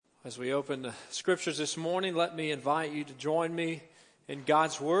As we open the scriptures this morning, let me invite you to join me in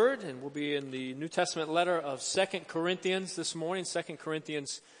God's Word, and we'll be in the New Testament letter of 2 Corinthians this morning, 2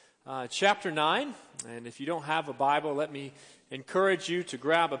 Corinthians chapter 9. And if you don't have a Bible, let me encourage you to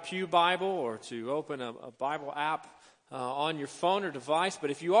grab a pew Bible or to open a Bible app on your phone or device.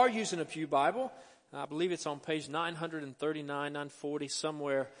 But if you are using a pew Bible, I believe it's on page 939, 940,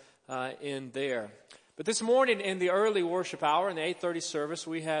 somewhere in there. But this morning in the early worship hour, in the 8:30 service,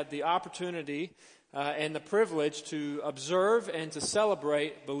 we had the opportunity and the privilege to observe and to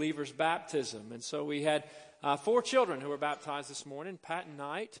celebrate believers' baptism. And so we had 4 children who were baptized this morning: Patton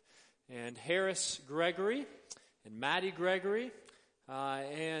Knight and Harris Gregory and Maddie Gregory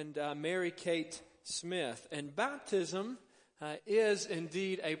and Mary Kate Smith. And baptism is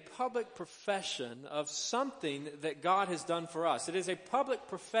indeed a public profession of something that God has done for us. It is a public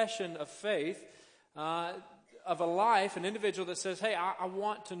profession of faith of a life, an individual that says, hey, I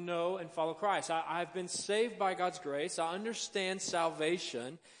want to know and follow Christ. I've been saved by God's grace. I understand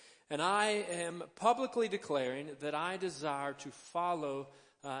salvation, and I am publicly declaring that I desire to follow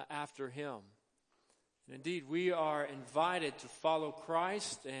after Him. And indeed, we are invited to follow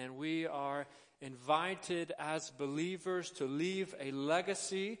Christ, and we are invited as believers to leave a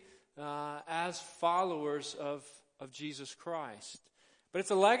legacy as followers of Jesus Christ. But it's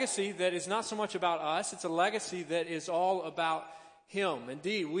a legacy that is not so much about us. It's a legacy that is all about Him.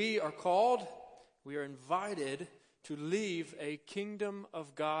 Indeed, we are called, we are invited to leave a kingdom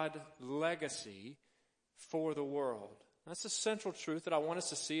of God legacy for the world. That's the central truth that I want us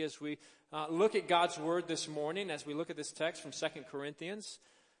to see as we look at God's Word this morning, as we look at this text from 2 Corinthians,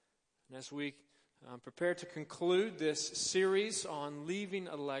 and as we prepare to conclude this series on leaving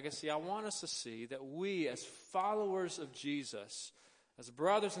a legacy. I want us to see that we, as followers of Jesus, as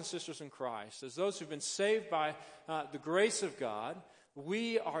brothers and sisters in Christ, as those who've been saved by the grace of God,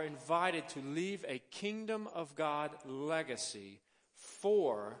 we are invited to leave a kingdom of God legacy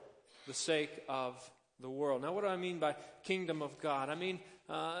for the sake of the world. Now, what do I mean by kingdom of God? I mean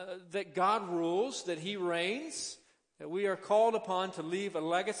that God rules, that He reigns, that we are called upon to leave a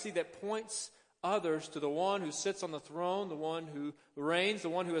legacy that points others to the one who sits on the throne, the one who reigns, the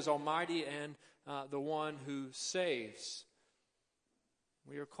one who is almighty, and the one who saves.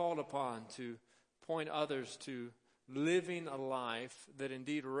 We are called upon to point others to living a life that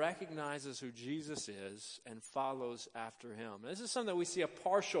indeed recognizes who Jesus is and follows after Him. This is something that we see a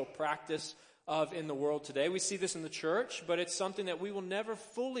partial practice of in the world today. We see this in the church, but it's something that we will never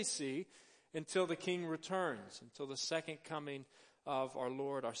fully see until the King returns, until the second coming of our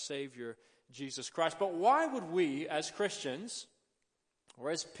Lord, our Savior, Jesus Christ. But why would we, as Christians,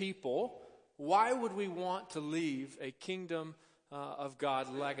 or as people, why would we want to leave a kingdom of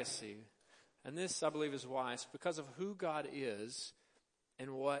God legacy? And this, I believe, is why. It's because of who God is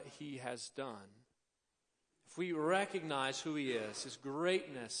and what He has done. If we recognize who He is, His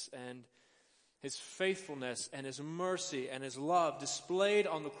greatness and His faithfulness and His mercy and His love displayed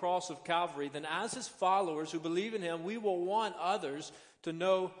on the cross of Calvary, then as His followers who believe in Him, we will want others to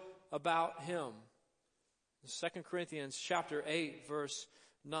know about Him. In 2 Corinthians chapter 8, verse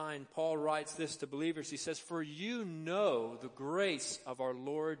 9, Paul writes this to believers. He says, "For you know the grace of our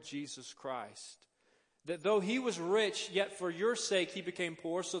Lord Jesus Christ, that though He was rich, yet for your sake He became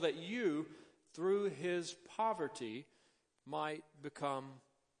poor, so that you, through His poverty, might become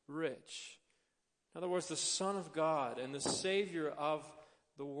rich." In other words, the Son of God and the Savior of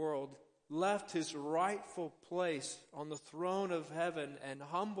the world left His rightful place on the throne of heaven and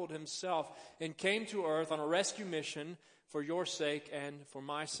humbled Himself and came to earth on a rescue mission for your sake and for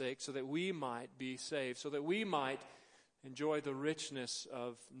my sake, so that we might be saved, so that we might enjoy the richness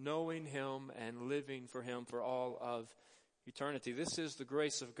of knowing Him and living for Him for all of eternity. This is the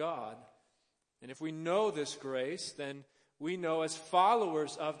grace of God. And if we know this grace, then we know as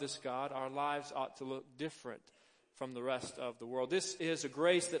followers of this God, our lives ought to look different from the rest of the world. This is a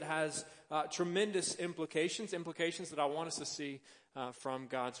grace that has tremendous implications that I want us to see from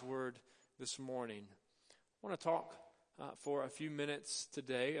God's Word this morning. I want to talk for a few minutes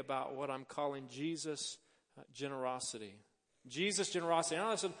today about what I'm calling Jesus' generosity. Jesus' generosity. I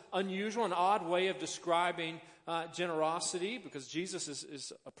know it's an unusual and odd way of describing generosity, because Jesus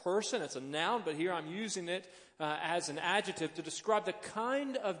is a person, it's a noun, but here I'm using it as an adjective to describe the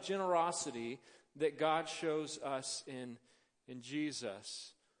kind of generosity that God shows us in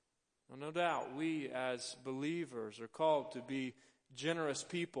Jesus. Now, no doubt we as believers are called to be generous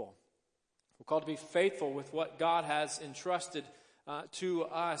people. We're called to be faithful with what God has entrusted to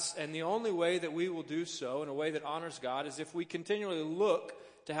us. And the only way that we will do so in a way that honors God is if we continually look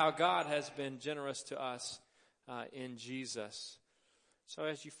to how God has been generous to us in Jesus. So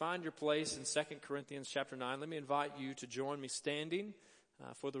as you find your place in 2 Corinthians chapter 9, let me invite you to join me standing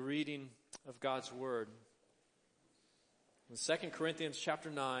for the reading of God's Word. In 2 Corinthians chapter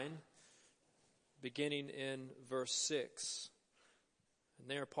 9, beginning in verse 6. And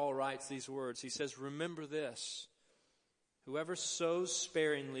there Paul writes these words. He says, "Remember this, whoever sows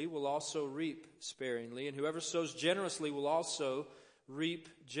sparingly will also reap sparingly, and whoever sows generously will also reap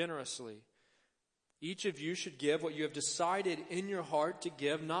generously. Each of you should give what you have decided in your heart to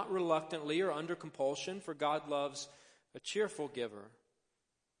give, not reluctantly or under compulsion, for God loves a cheerful giver.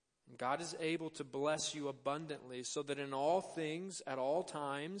 And God is able to bless you abundantly, so that in all things, at all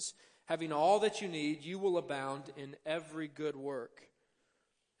times, having all that you need, you will abound in every good work.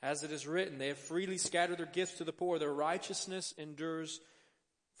 As it is written, they have freely scattered their gifts to the poor. Their righteousness endures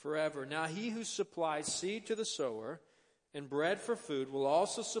forever. Now he who supplies seed to the sower and bread for food will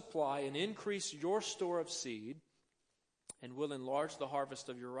also supply and increase your store of seed and will enlarge the harvest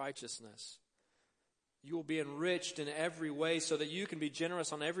of your righteousness. You will be enriched in every way so that you can be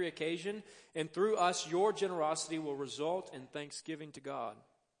generous on every occasion, and through us your generosity will result in thanksgiving to God.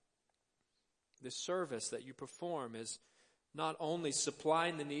 This service that you perform is not only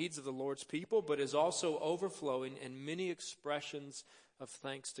supplying the needs of the Lord's people, but is also overflowing in many expressions of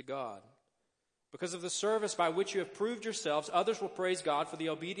thanks to God. Because of the service by which you have proved yourselves, others will praise God for the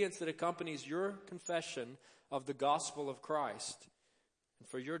obedience that accompanies your confession of the gospel of Christ, and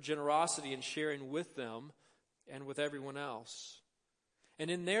for your generosity in sharing with them and with everyone else. And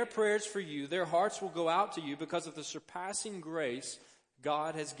in their prayers for you, their hearts will go out to you because of the surpassing grace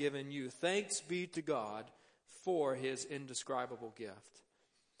God has given you. Thanks be to God for His indescribable gift."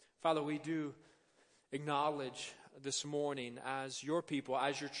 Father, we do acknowledge this morning as your people,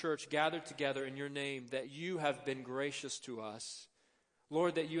 as your church gathered together in your name, that you have been gracious to us.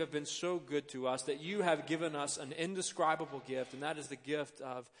 Lord, that you have been so good to us, that you have given us an indescribable gift, and that is the gift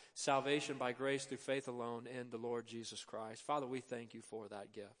of salvation by grace through faith alone in the Lord Jesus Christ. Father, we thank you for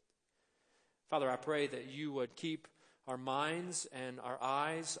that gift. Father, I pray that you would keep our minds and our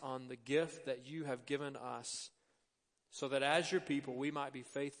eyes on the gift that you have given us, so that as your people we might be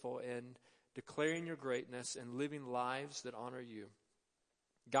faithful in declaring your greatness and living lives that honor you.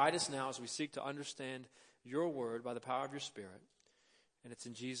 Guide us now as we seek to understand your word by the power of your Spirit. And it's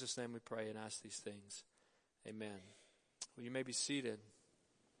in Jesus' name we pray and ask these things. Amen. Well, you may be seated.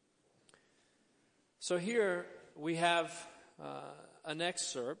 So here we have an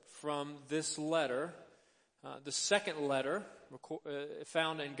excerpt from this letter, the second letter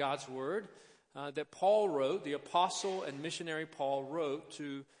found in God's Word that Paul wrote, the apostle and missionary Paul wrote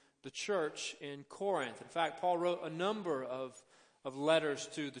to the church in Corinth. In fact, Paul wrote a number of letters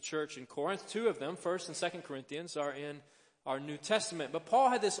to the church in Corinth. Two of them, 1st and 2nd Corinthians, are in our New Testament. But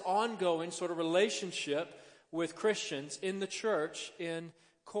Paul had this ongoing sort of relationship with Christians in the church in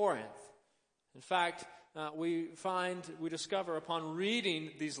Corinth. In fact, we discover upon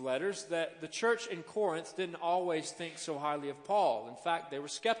reading these letters that the church in Corinth didn't always think so highly of Paul. In fact, they were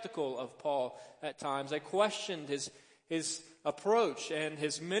skeptical of Paul at times. They questioned his approach and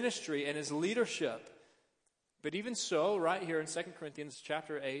his ministry and his leadership. But even so, right here in 2 Corinthians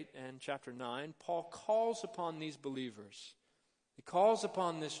chapter 8 and chapter 9, Paul calls upon these believers. He calls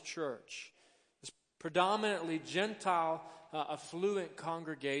upon this church, this predominantly Gentile, affluent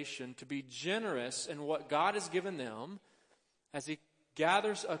congregation, to be generous in what God has given them as he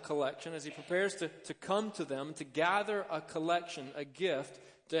gathers a collection, as he prepares to come to them, to gather a collection, a gift,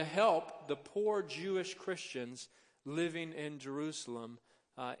 to help the poor Jewish Christians living in Jerusalem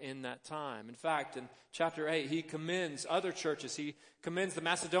in that time. In fact, in chapter 8, he commends other churches. He commends the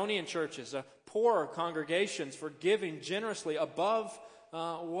Macedonian churches, poorer congregations, for giving generously above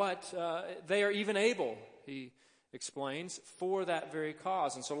what they are even able, he explains, for that very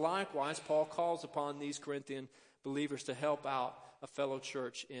cause. And so likewise, Paul calls upon these Corinthian believers to help out a fellow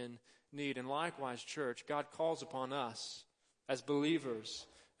church in need. And likewise, church, God calls upon us as believers,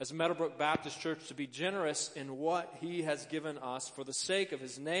 as Meadowbrook Baptist Church, to be generous in what he has given us for the sake of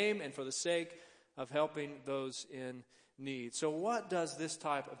his name and for the sake of helping those in need. So what does this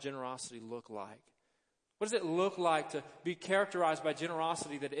type of generosity look like? What does it look like to be characterized by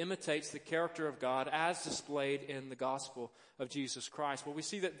generosity that imitates the character of God as displayed in the gospel of Jesus Christ? Well, we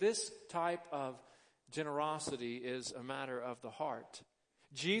see that this type of generosity is a matter of the heart.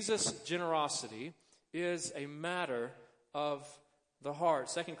 Jesus' generosity is a matter of the heart.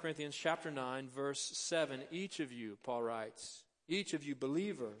 2 Corinthians chapter 9, verse 7, each of you, Paul writes, each of you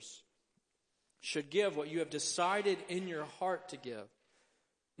believers should give what you have decided in your heart to give,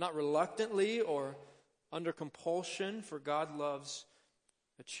 not reluctantly or under compulsion, for God loves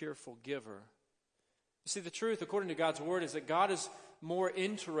a cheerful giver. You see, the truth, according to God's word, is that God is more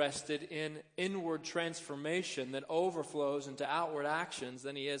interested in inward transformation that overflows into outward actions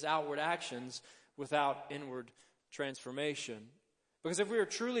than he is outward actions without inward transformation. Because if we are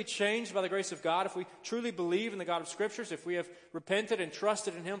truly changed by the grace of God, if we truly believe in the God of Scriptures, if we have repented and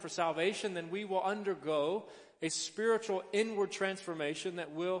trusted in Him for salvation, then we will undergo a spiritual inward transformation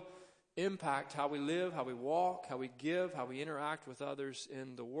that will impact how we live, how we walk, how we give, how we interact with others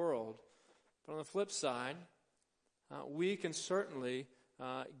in the world. But on the flip side, we can certainly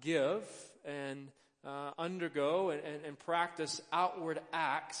give and undergo and practice outward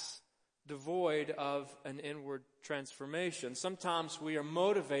acts devoid of an inward transformation. Sometimes we are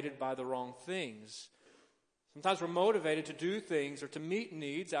motivated by the wrong things. Sometimes we're motivated to do things or to meet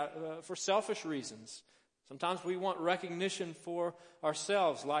needs for selfish reasons. Sometimes we want recognition for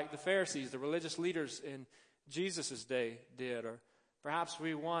ourselves, like the Pharisees, the religious leaders in Jesus' day did. Or perhaps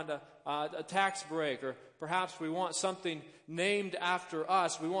we want a tax break, or perhaps we want something named after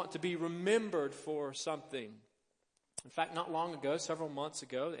us. We want to be remembered for something. In fact, not long ago, several months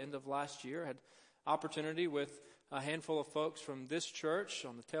ago, the end of last year, I had opportunity with a handful of folks from this church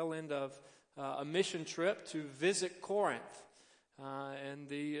on the tail end of a mission trip to visit Corinth and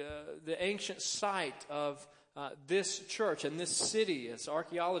the ancient site of this church and this city. As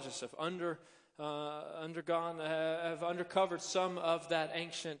archaeologists have uncovered some of that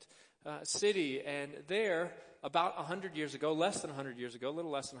ancient city, and there, about 100 years ago, less than 100 years ago, a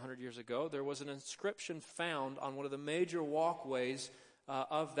little less than 100 years ago, there was an inscription found on one of the major walkways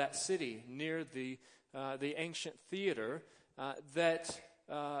of that city near the ancient theater that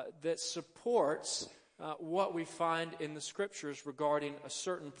supports what we find in the Scriptures regarding a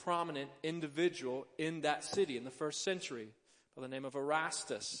certain prominent individual in that city in the first century by the name of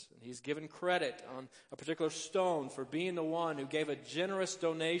Erastus. And he's given credit on a particular stone for being the one who gave a generous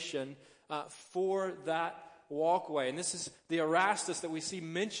donation for that walkway. And this is the Erastus that we see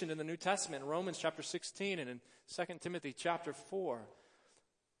mentioned in the New Testament in Romans chapter 16 and in 2 Timothy chapter 4.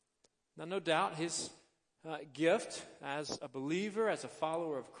 Now, no doubt his gift as a believer, as a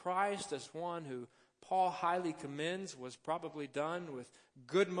follower of Christ, as one who Paul highly commends, was probably done with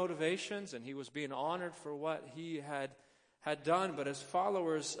good motivations, and he was being honored for what he had done. But as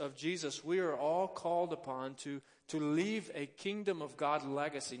followers of Jesus, we are all called upon to leave a kingdom of God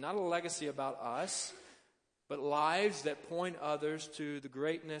legacy, not a legacy about us, but lives that point others to the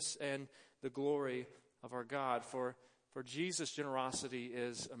greatness and the glory of our God. For Jesus' generosity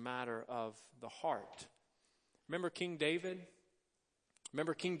is a matter of the heart. Remember King David?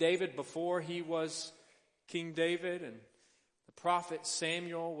 Remember King David before he was King David, and the prophet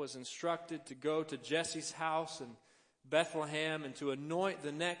Samuel was instructed to go to Jesse's house in Bethlehem and to anoint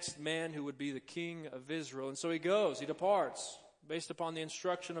the next man who would be the king of Israel. And so he departs based upon the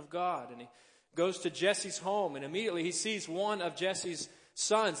instruction of God, and he goes to Jesse's home, and immediately he sees one of Jesse's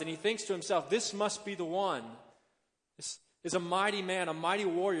sons, and he thinks to himself, this must be the one. This is a mighty man, a mighty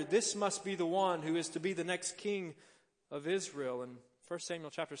warrior. This must be the one who is to be the next king of Israel. And 1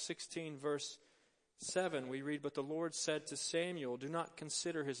 Samuel chapter 16, verse 7, we read, "But the Lord said to Samuel, do not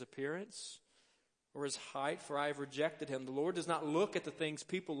consider his appearance or his height, for I have rejected him." The Lord does not look at the things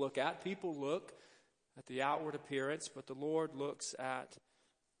people look at. People look at the outward appearance, but the Lord looks at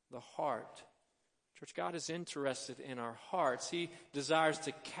the heart. Church, God is interested in our hearts. He desires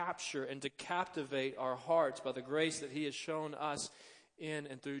to capture and to captivate our hearts by the grace that He has shown us in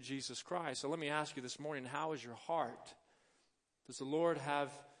and through Jesus Christ. So let me ask you this morning, how is your heart? Does the Lord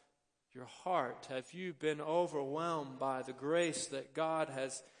have your heart? Have you been overwhelmed by the grace that God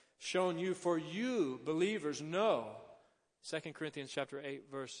has shown you? For you, believers, know, 2 Corinthians chapter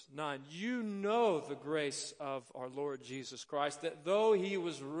 8, verse 9, you know the grace of our Lord Jesus Christ, that though He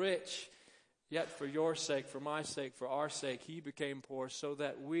was rich, yet for your sake, for my sake, for our sake, He became poor, so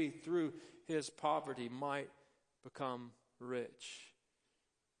that we, through His poverty, might become rich.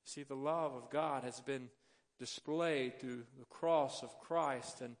 See, the love of God has been displayed through the cross of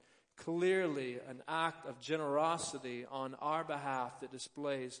Christ, and clearly an act of generosity on our behalf that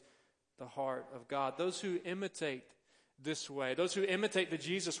displays the heart of God. Those who imitate this way, those who imitate the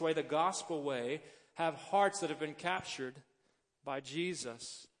Jesus way, the gospel way, have hearts that have been captured by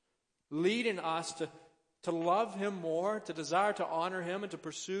Jesus, leading us to love Him more, to desire to honor Him and to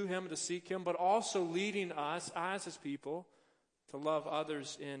pursue Him and to seek Him, but also leading us as His people to love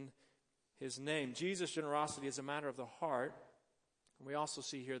others in His name. Jesus' generosity is a matter of the heart. And we also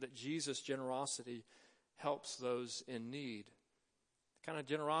see here that Jesus' generosity helps those in need. The kind of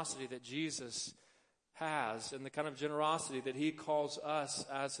generosity that Jesus has and the kind of generosity that He calls us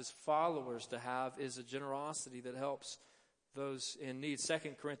as His followers to have is a generosity that helps those in need. 2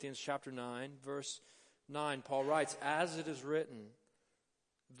 Corinthians chapter 9, verse 9, Paul writes, "As it is written,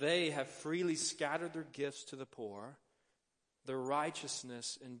 They have freely scattered their gifts to the poor. Their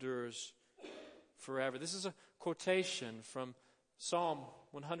righteousness endures forever. This is a quotation from Psalm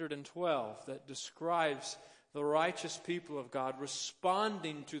 112 that describes the righteous people of God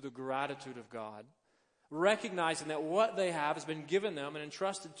responding to the gratitude of God, recognizing that what they have has been given them and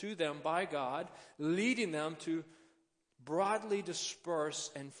entrusted to them by God, leading them to broadly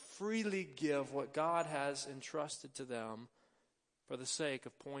disperse and freely give what God has entrusted to them for the sake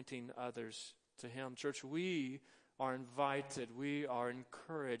of pointing others to Him. Church, we are invited, we are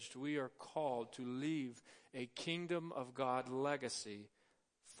encouraged, we are called to leave a kingdom of God legacy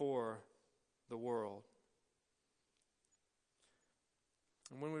for the world.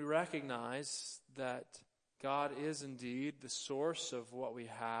 And when we recognize that God is indeed the source of what we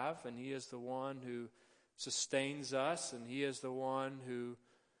have, and He is the one who sustains us, and He is the one who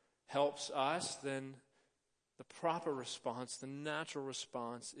helps us, then the proper response, the natural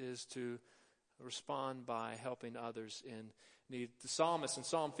response, is to respond by helping others in need. The psalmist in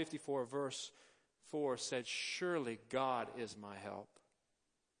Psalm 54 verse 4 said, "Surely God is my help.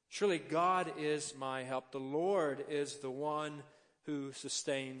 Surely God is my help. The Lord is the one who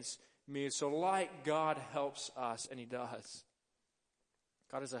sustains me." So like God helps us, and He does,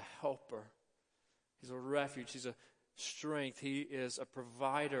 God is a helper. He's a refuge. He's a strength. He is a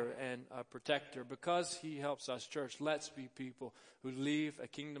provider and a protector. Because He helps us, church, let's be people who leave a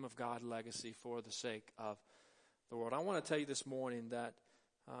kingdom of God legacy for the sake of the world. I want to tell you this morning that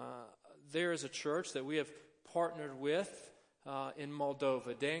there is a church that we have partnered with in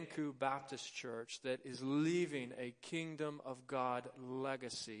Moldova, Dancu Baptist Church, that is leaving a kingdom of God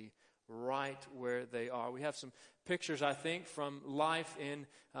legacy right where they are. We have some pictures, I think, from life in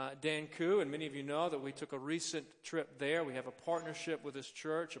Dancu, and many of you know that we took a recent trip there. We have a partnership with this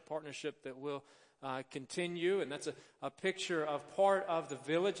church, a partnership that will continue, and that's a picture of part of the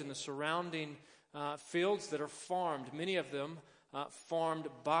village and the surrounding fields that are farmed, many of them farmed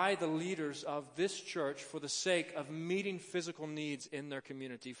by the leaders of this church for the sake of meeting physical needs in their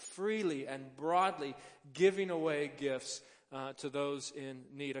community, freely and broadly giving away gifts to those in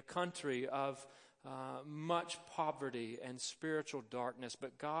need. A country of much poverty and spiritual darkness,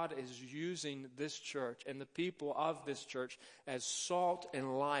 but God is using this church and the people of this church as salt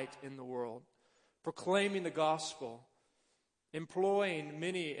and light in the world, proclaiming the gospel, employing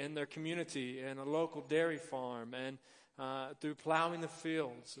many in their community in a local dairy farm, and through plowing the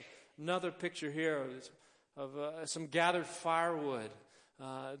fields. Another picture here of some gathered firewood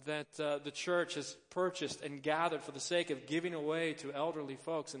that the church has purchased and gathered for the sake of giving away to elderly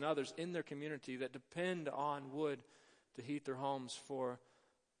folks and others in their community that depend on wood to heat their homes for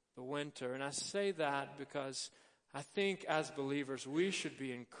the winter. And I say that because I think as believers we should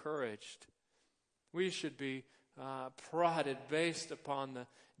be encouraged. We should be prodded based upon the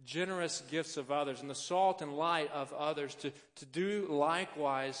generous gifts of others and the salt and light of others to do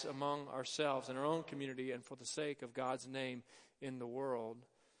likewise among ourselves in our own community and for the sake of God's name in the world.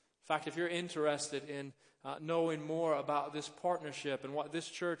 In fact, if you're interested in knowing more about this partnership and what this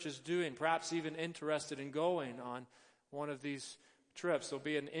church is doing, perhaps even interested in going on one of these trips, there'll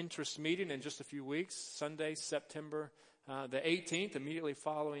be an interest meeting in just a few weeks, Sunday, September the 18th, immediately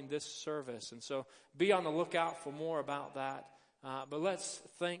following this service. And so be on the lookout for more about that. But let's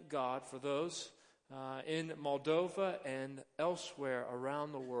thank God for those in Moldova and elsewhere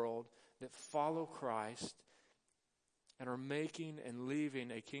around the world that follow Christ and are making and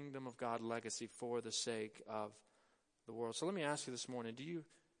leaving a kingdom of God legacy for the sake of the world. So let me ask you this morning, do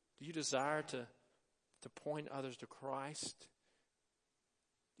you desire to point others to Christ?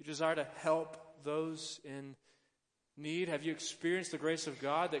 Do you desire to help those in need? Have you experienced the grace of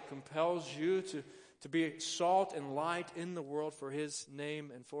God that compels you to be salt and light in the world for His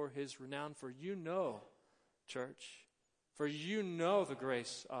name and for His renown? For you know, church, for you know the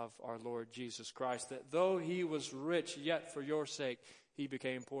grace of our Lord Jesus Christ, that though He was rich, yet for your sake He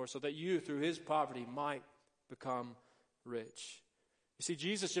became poor, so that you through His poverty might become rich. You see,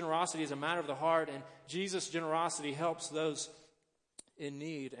 Jesus' generosity is a matter of the heart, and Jesus' generosity helps those in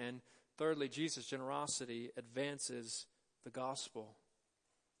need. And thirdly, Jesus' generosity advances the gospel.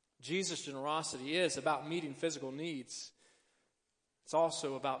 Jesus' generosity is about meeting physical needs. It's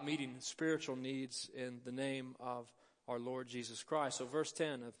also about meeting spiritual needs in the name of our Lord Jesus Christ. So verse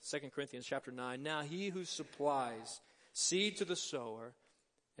 10 of 2 Corinthians chapter 9, "Now He who supplies seed to the sower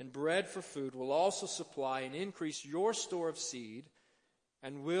and bread for food will also supply and increase your store of seed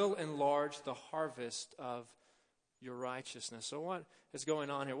and will enlarge the harvest of your righteousness." So what is going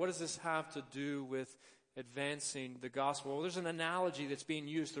on here? What does this have to do with advancing the gospel? Well, there's an analogy that's being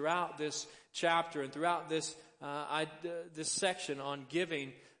used throughout this chapter and throughout this this section on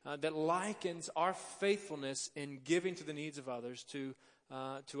giving that likens our faithfulness in giving to the needs of others to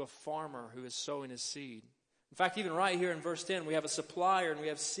a farmer who is sowing his seed. In fact, even right here in verse 10, we have a supplier and we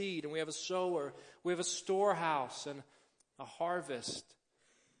have seed and we have a sower. We have a storehouse and a harvest.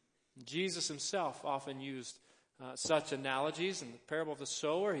 Jesus himself often used such analogies. In the parable of the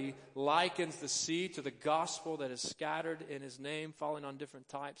sower, he likens the seed to the gospel that is scattered in his name, falling on different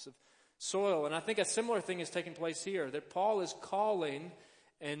types of soil. And I think a similar thing is taking place here, that Paul is calling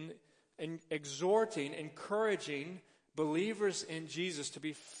and exhorting, encouraging believers in Jesus to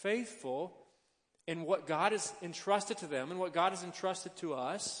be faithful in what God has entrusted to them and what God has entrusted to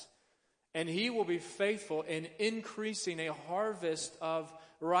us. And he will be faithful in increasing a harvest of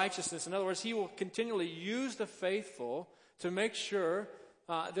righteousness. In other words, he will continually use the faithful to make sure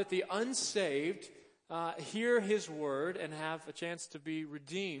that the unsaved hear his word and have a chance to be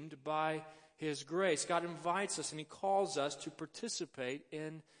redeemed by his grace. God invites us and he calls us to participate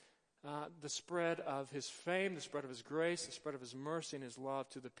in the spread of his fame, the spread of his grace, the spread of his mercy and his love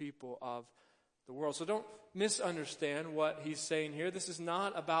to the people of the world. So don't misunderstand what he's saying here. This is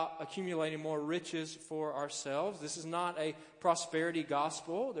not about accumulating more riches for ourselves. This is not a prosperity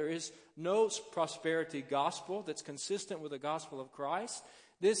gospel. There is no prosperity gospel that's consistent with the gospel of Christ.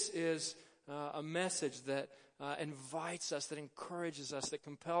 This is a message that invites us, that encourages us, that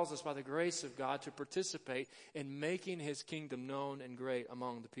compels us by the grace of God to participate in making his kingdom known and great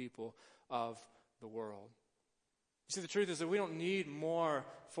among the people of the world. You see, the truth is that we don't need more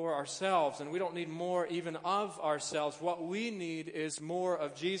for ourselves, and we don't need more even of ourselves. What we need is more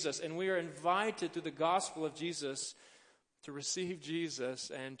of Jesus, and we are invited to the gospel of Jesus to receive Jesus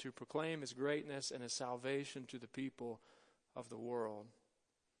and to proclaim his greatness and his salvation to the people of the world.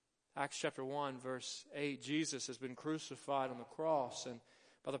 Acts chapter 1, verse 8, Jesus has been crucified on the cross, and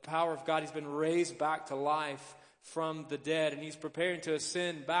by the power of God, he's been raised back to life from the dead, and he's preparing to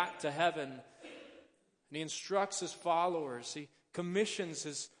ascend back to heaven. And he instructs his followers. He commissions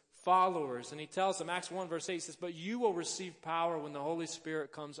his followers. And he tells them, Acts 1 verse 8, he says, "But you will receive power when the Holy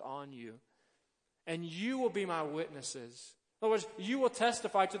Spirit comes on you. And you will be my witnesses." In other words, you will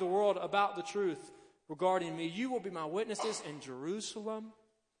testify to the world about the truth regarding me. You will be my witnesses in Jerusalem,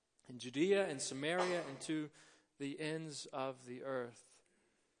 in Judea, and Samaria, and to the ends of the earth.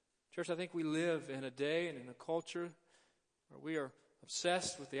 Church, I think we live in a day and in a culture where we are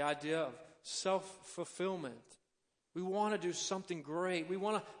obsessed with the idea of self-fulfillment. We want to do something great. We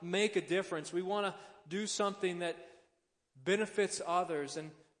want to make a difference. We want to do something that benefits others.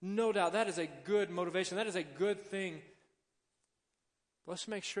 And no doubt that is a good motivation. That is a good thing. But let's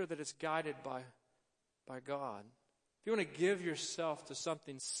make sure that it's guided by God. If you want to give yourself to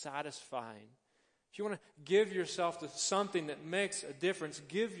something satisfying, if you want to give yourself to something that makes a difference,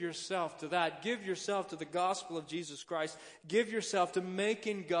 give yourself to that. Give yourself to the gospel of Jesus Christ. Give yourself to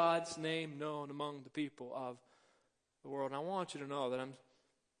making God's name known among the people of the world. And I want you to know that I'm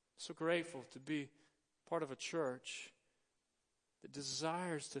so grateful to be part of a church that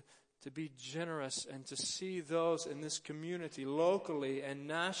desires to be generous and to see those in this community locally and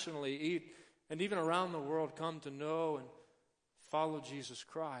nationally and even around the world come to know and follow Jesus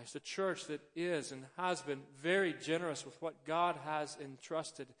Christ. A church that is and has been very generous with what God has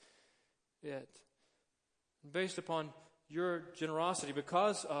entrusted it. Based upon your generosity,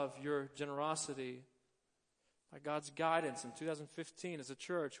 because of your generosity, by God's guidance in 2015 as a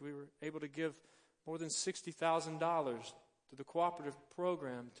church, we were able to give more than $60,000 to the cooperative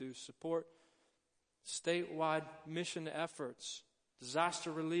program to support statewide mission efforts, disaster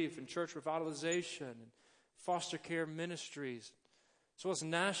relief and church revitalization, and foster care ministries, as well as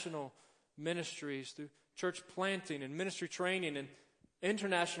national ministries through church planting and ministry training and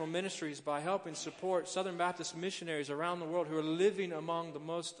international ministries by helping support Southern Baptist missionaries around the world who are living among the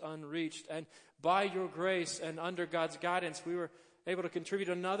most unreached. And by your grace and under God's guidance, we were able to contribute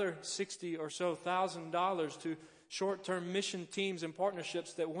another $60,000 or so to short-term mission teams and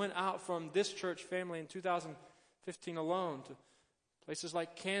partnerships that went out from this church family in 2015 alone to places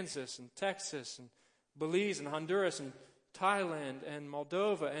like Kansas and Texas and Belize and Honduras and Thailand and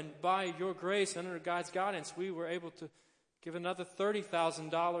Moldova. And by your grace and under God's guidance, we were able to give another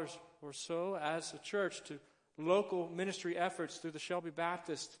 $30,000 or so as a church to local ministry efforts through the Shelby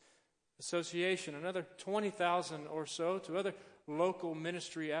Baptist Association, another $20,000 or so to other local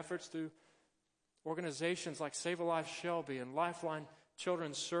ministry efforts through organizations like Save a Life Shelby and Lifeline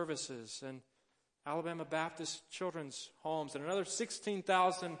Children's Services and Alabama Baptist Children's Homes, and another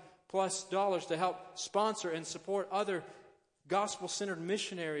 $16,000 plus to help sponsor and support other gospel-centered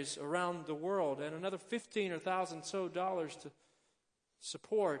missionaries around the world, and another $15,000 or so to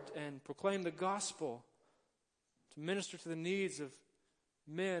support and proclaim the gospel to minister to the needs of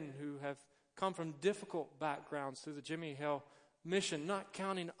men who have come from difficult backgrounds through the Jimmy Hill mission, not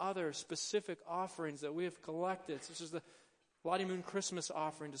counting other specific offerings that we have collected, such as the Lottie Moon Christmas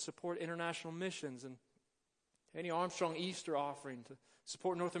offering to support international missions, and Annie Armstrong Easter offering to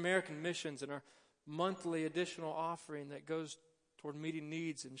support North American missions, and our monthly additional offering that goes toward meeting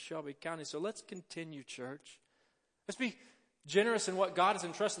needs in Shelby County. So let's continue, church. Let's be generous in what God has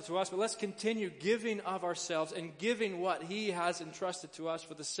entrusted to us, but let's continue giving of ourselves and giving what He has entrusted to us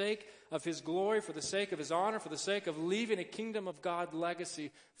for the sake of His glory, for the sake of His honor, for the sake of leaving a kingdom of God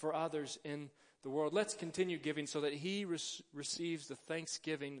legacy for others in the world. Let's continue giving so that He receives the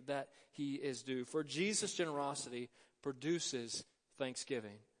thanksgiving that He is due. For Jesus' generosity produces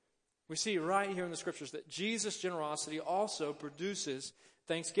thanksgiving. We see right here in the Scriptures that Jesus' generosity also produces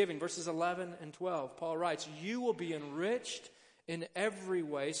thanksgiving. Verses 11 and 12, Paul writes, "You will be enriched in every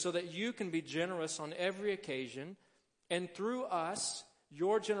way so that you can be generous on every occasion, and through us,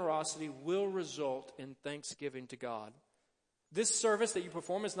 your generosity will result in thanksgiving to God." This service that you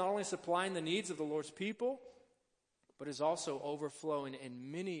perform is not only supplying the needs of the Lord's people, but is also overflowing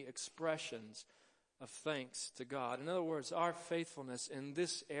in many expressions of thanks to God. In other words, our faithfulness in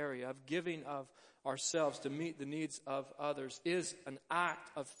this area of giving of ourselves to meet the needs of others is an act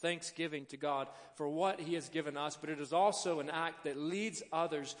of thanksgiving to God for what He has given us, but it is also an act that leads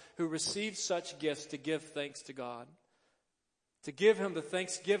others who receive such gifts to give thanks to God, to give Him the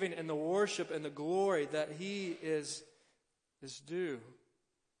thanksgiving and the worship and the glory that He is due.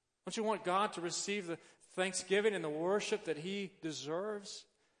 Don't you want God to receive the thanksgiving and the worship that He deserves?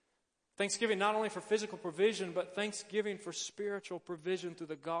 Thanksgiving not only for physical provision, but thanksgiving for spiritual provision through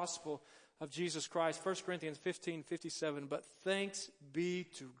the gospel of Jesus Christ. 1 Corinthians 15:57, "But thanks be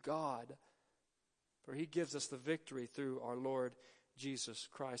to God, for He gives us the victory through our Lord Jesus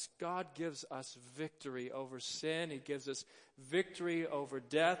Christ." God gives us victory over sin. He gives us victory over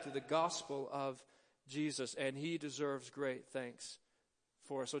death through the gospel of Jesus, and He deserves great thanks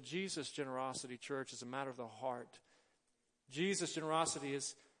for us. So Jesus' generosity, church, is a matter of the heart. Jesus' generosity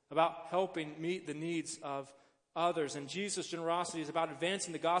is about helping meet the needs of others. And Jesus' generosity is about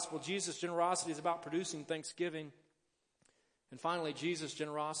advancing the gospel. Jesus' generosity is about producing thanksgiving. And finally, Jesus'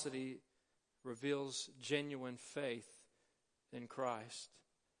 generosity reveals genuine faith in Christ.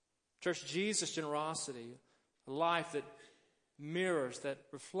 Church, Jesus' generosity, a life that mirrors, that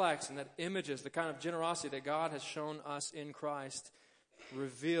reflects, and that images the kind of generosity that God has shown us in Christ,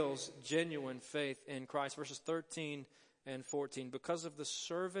 reveals genuine faith in Christ. Verses 13 and 14, "Because of the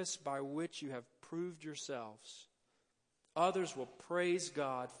service by which you have proved yourselves, others will praise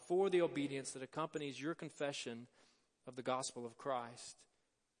God for the obedience that accompanies your confession of the gospel of Christ,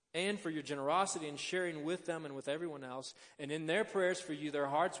 and for your generosity in sharing with them and with everyone else. And in their prayers for you, their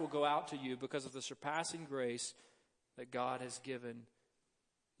hearts will go out to you because of the surpassing grace that God has given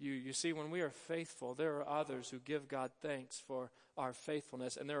you." You see, when we are faithful, there are others who give God thanks for our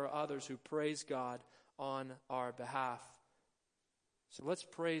faithfulness, and there are others who praise God on our behalf. So let's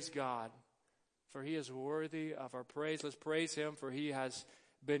praise God, for He is worthy of our praise. Let's praise Him, for He has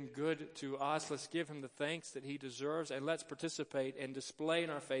been good to us. Let's give Him the thanks that He deserves, and let's participate in displaying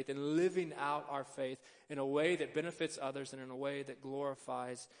our faith and living out our faith in a way that benefits others and in a way that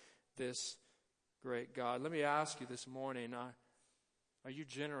glorifies this great God. Let me ask you this morning, are you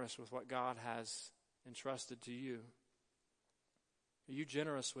generous with what God has entrusted to you? Are you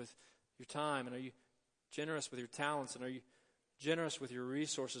generous with your time, and are you generous with your talents, and are you generous with your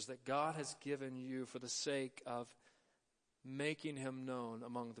resources that God has given you for the sake of making Him known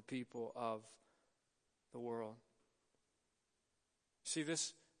among the people of the world? See,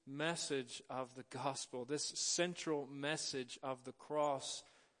 this message of the gospel, this central message of the cross,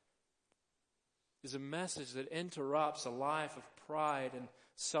 is a message that interrupts a life of pride and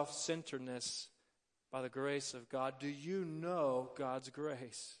self-centeredness by the grace of God. Do you know God's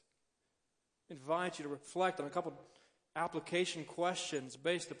grace? I invite you to reflect on a couple application questions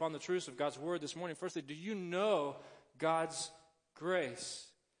based upon the truths of God's Word this morning. Firstly, do you know God's grace?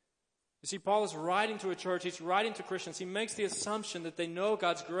 You see, Paul is writing to a church, he's writing to Christians. He makes the assumption that they know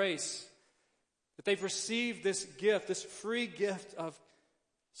God's grace, that they've received this gift, this free gift of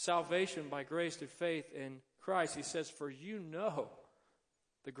salvation by grace through faith in Christ. He says, "For you know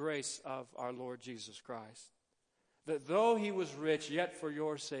the grace of our Lord Jesus Christ, that though He was rich, yet for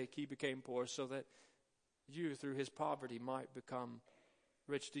your sake He became poor, so that you through His poverty might become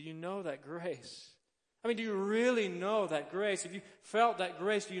rich." Do you know that grace? I mean, do you really know that grace? If you felt that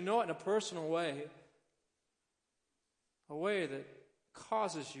grace, do you know it in a personal way? A way that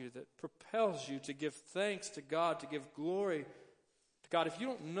causes you, that propels you to give thanks to God, to give glory to God. If you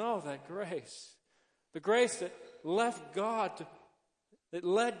don't know that grace, the grace that led God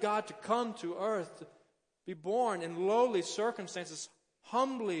to come to earth, to be born in lowly circumstances,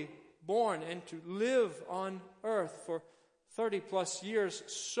 humbly born, and to live on earth for 30 plus years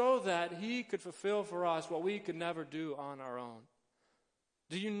so that He could fulfill for us what we could never do on our own.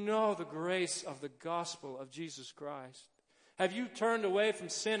 Do you know the grace of the gospel of Jesus Christ? Have you turned away from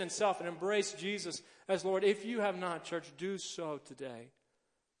sin and self and embraced Jesus as Lord? If you have not, church, do so today.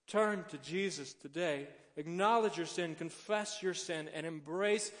 Turn to Jesus today. Acknowledge your sin, confess your sin, and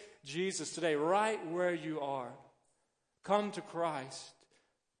embrace Jesus today, right where you are. Come to Christ.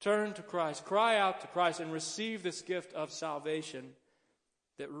 Turn to Christ. Cry out to Christ and receive this gift of salvation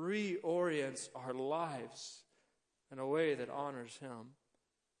that reorients our lives in a way that honors Him.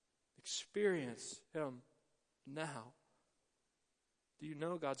 Experience Him now. Do you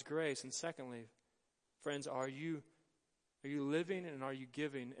know God's grace? And secondly, friends, are you living and are you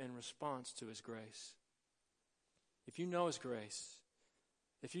giving in response to His grace? If you know His grace,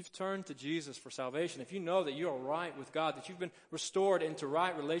 if you've turned to Jesus for salvation, if you know that you are right with God, that you've been restored into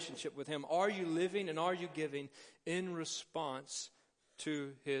right relationship with Him, are you living and are you giving in response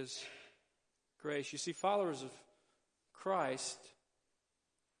to His grace? You see, followers of Christ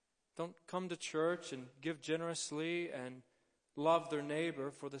don't come to church and give generously and love their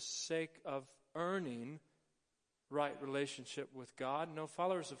neighbor for the sake of earning right relationship with God. No,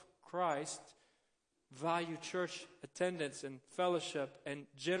 followers of Christ value church attendance and fellowship and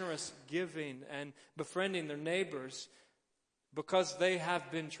generous giving and befriending their neighbors because they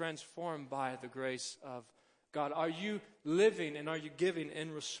have been transformed by the grace of God. Are you living and are you giving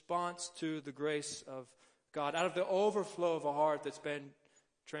in response to the grace of God? Out of the overflow of a heart that's been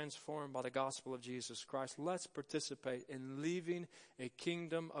transformed by the gospel of Jesus Christ, let's participate in leaving a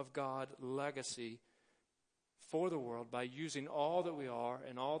kingdom of God legacy for the world by using all that we are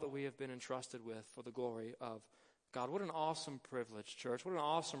and all that we have been entrusted with for the glory of God. What an awesome privilege, church. What an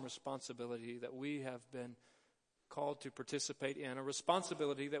awesome responsibility that we have been called to participate in. A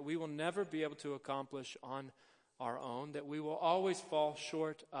responsibility that we will never be able to accomplish on our own, that we will always fall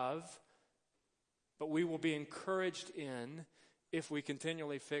short of, but we will be encouraged in if we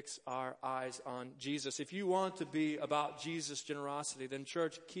continually fix our eyes on Jesus. If you want to be about Jesus' generosity, then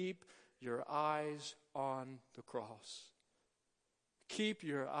church, keep your eyes on the cross. Keep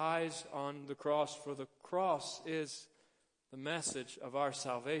your eyes on the cross, for the cross is the message of our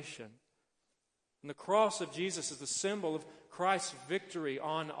salvation. And the cross of Jesus is the symbol of Christ's victory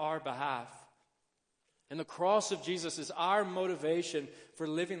on our behalf. And the cross of Jesus is our motivation for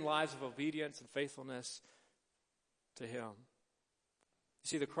living lives of obedience and faithfulness to Him. You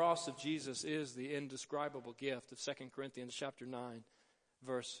see, the cross of Jesus is the indescribable gift of 2 Corinthians chapter 9,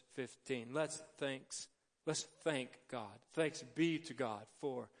 verse 15. Let's thank God. Thanks be to God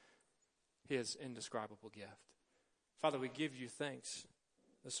for His indescribable gift. Father, we give you thanks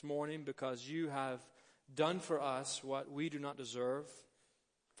this morning because you have done for us what we do not deserve.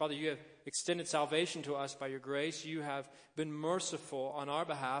 Father, you have extended salvation to us by your grace. You have been merciful on our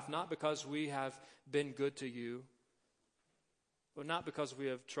behalf, not because we have been good to you, but not because we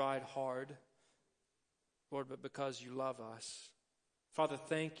have tried hard, Lord, but because you love us. Father,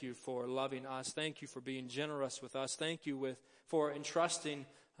 thank you for loving us. Thank you for being generous with us. Thank you for entrusting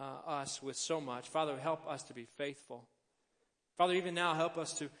us with so much. Father, help us to be faithful. Father, even now, help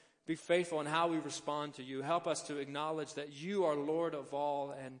us to be faithful in how we respond to you. Help us to acknowledge that you are Lord of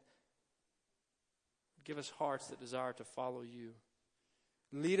all, and give us hearts that desire to follow you.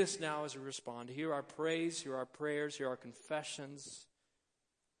 Lead us now as we respond. Hear our praise, hear our prayers, hear our confessions.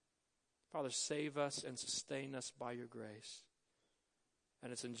 Father, save us and sustain us by your grace.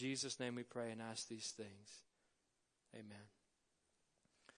 And it's in Jesus' name we pray and ask these things. Amen.